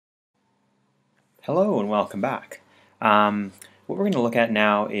Hello and welcome back. What we're going to look at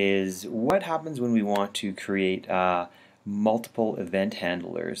now is what happens when we want to create multiple event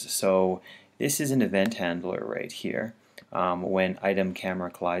handlers. So this is an event handler right here. When item camera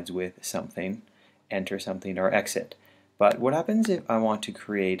collides with something, enter something or exit. But what happens if I want to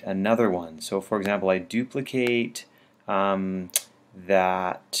create another one? So for example, I duplicate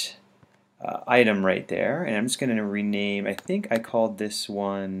that item right there, and I'm just going to rename, I think I called this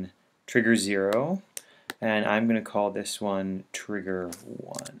one trigger 0, and I'm going to call this one trigger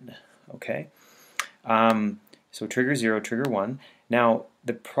 1. Okay, so trigger 0, trigger 1. Now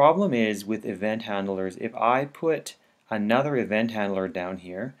the problem is with event handlers, if I put another event handler down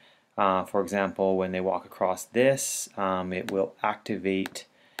here, for example, when they walk across this, it will activate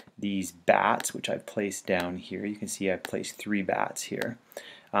these bats, which I've placed down here. You can see I've placed 3 bats here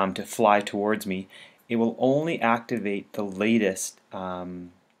to fly towards me. It will only activate the latest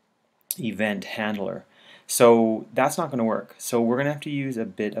event handler. So that's not going to work. So we're going to have to use a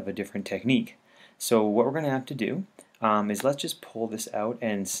bit of a different technique. So what we're going to have to do is let's just pull this out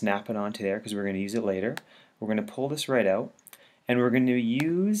and snap it onto there because we're going to use it later. We're going to pull this right out, and we're going to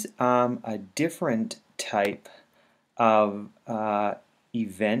use a different type of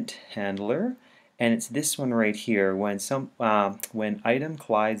event handler, and it's this one right here when item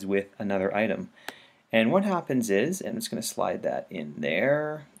collides with another item. And what happens is, and I'm just going to slide that in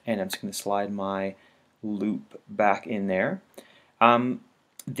there, and I'm just going to slide my loop back in there.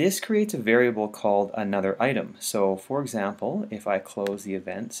 This creates a variable called another item. So for example, if I close the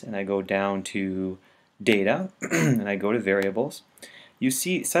events and I go down to data and I go to variables, you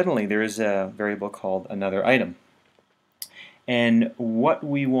see suddenly there is a variable called another item. And what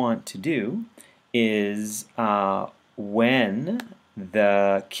we want to do is when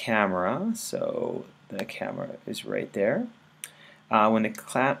the camera, so the camera is right there, when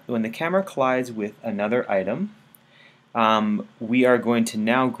the camera collides with another item, we are going to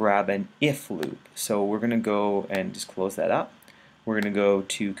now grab an if loop. So we're going to go and just close that up. We're going to go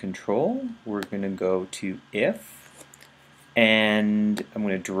to control, we're going to go to if, and I'm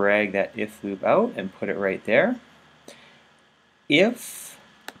going to drag that if loop out and put it right there. If,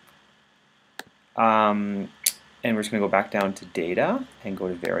 and we're just going to go back down to data and go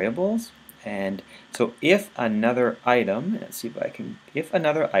to variables. And so if another item, let's see if I can, if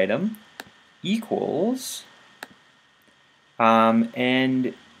another item equals,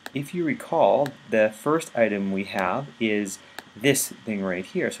 and if you recall, the first item we have is this thing right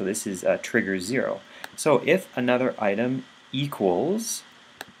here. So this is trigger 0. So if another item equals,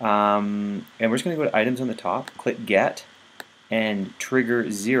 and we're just going to go to items on the top, click get, and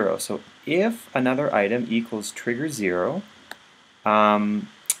trigger 0. So if another item equals trigger 0,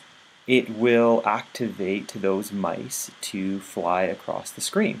 it will activate those mice to fly across the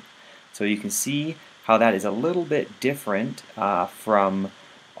screen. So you can see how that is a little bit different from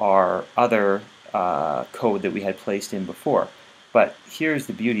our other code that we had placed in before. But here's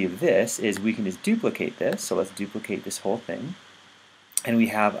the beauty of this, is we can just duplicate this. So let's duplicate this whole thing. And we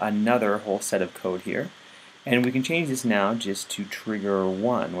have another whole set of code here. And we can change this now just to trigger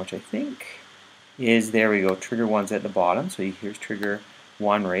 1, which I think is, there we go, trigger 1's at the bottom. So here's trigger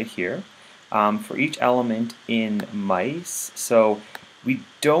 1 right here. For each element in mice, so we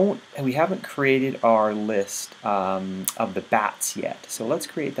haven't created our list of the bats yet. So let's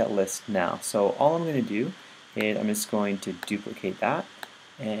create that list now. So all I'm going to do is I'm just going to duplicate that,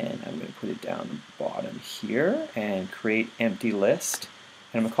 and I'm going to put it down the bottom here and create empty list.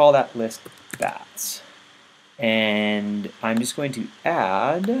 And I'm going to call that list bats. And I'm just going to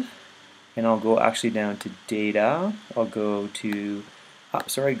add, and I'll go actually down to data. I'll go to,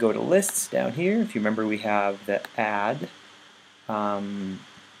 go to lists down here. If you remember, we have the add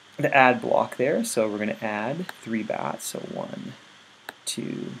block there. So we're going to add 3 bats. So 1,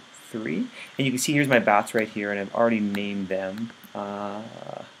 2, 3. And you can see here's my bats right here, and I've already named them.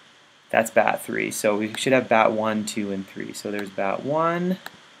 That's bat 3. So we should have bat 1, 2, and 3. So there's bat 1,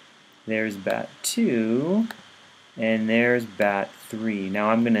 there's bat 2, and there's bat 3. Now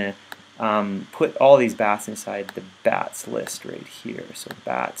I'm going to put all these bats inside the bats list right here. So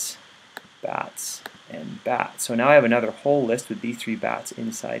bats, bats, and bats. So now I have another whole list with these 3 bats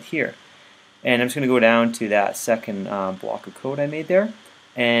inside here. And I'm just going to go down to that second block of code I made there.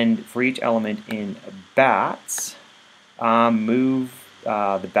 And for each element in bats, move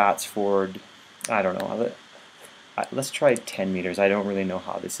the bats forward, I don't know, let's try 10 meters. I don't really know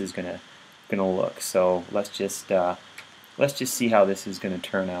how this is gonna look. So let's just see how this is gonna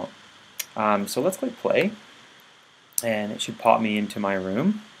turn out. So let's click play, and it should pop me into my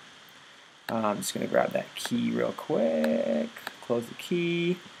room. I'm just gonna grab that key real quick, close the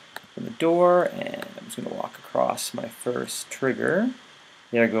key, open the door, and I'm just going to walk across my first trigger.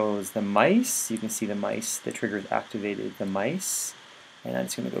 There goes the mice. You can see the mice, the trigger's activated the mice. And I'm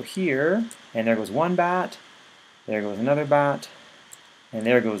just going to go here, and there goes one bat, there goes another bat, and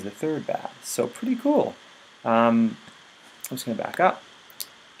there goes the third bat. So pretty cool. I'm just going to back up.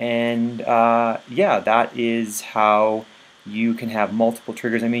 And yeah, that is how you can have multiple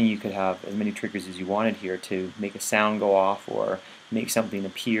triggers. I mean, you could have as many triggers as you wanted here to make a sound go off or make something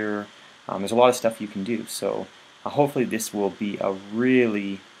appear. There's a lot of stuff you can do. So hopefully this will be a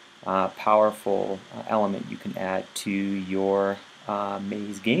really powerful element you can add to your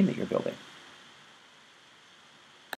maze game that you're building.